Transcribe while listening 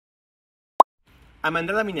I'm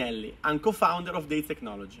Andrea Minelli. I'm co-founder of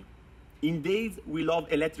DazeTechnology. In Daze, we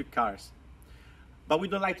love electric cars, but we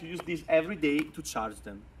don't like to use these every day to charge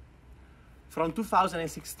them. From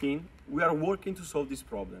 2016, we are working to solve this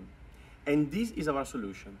problem, and this is our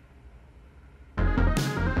solution.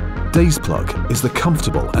 DazePlug is the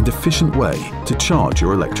comfortable and efficient way to charge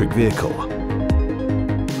your electric vehicle.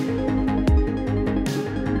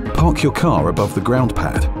 Park your car above the ground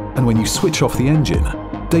pad, and when you switch off the engine,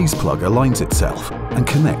 DazePlug aligns itself and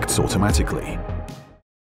connects automatically.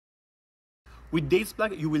 With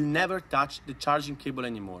DazePlug, you will never touch the charging cable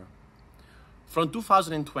anymore. From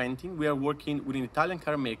 2020, we are working with an Italian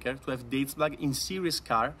car maker to have DazePlug in series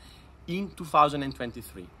car in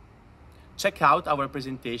 2023. Check out our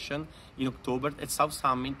presentation in October at South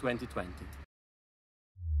Summit 2020.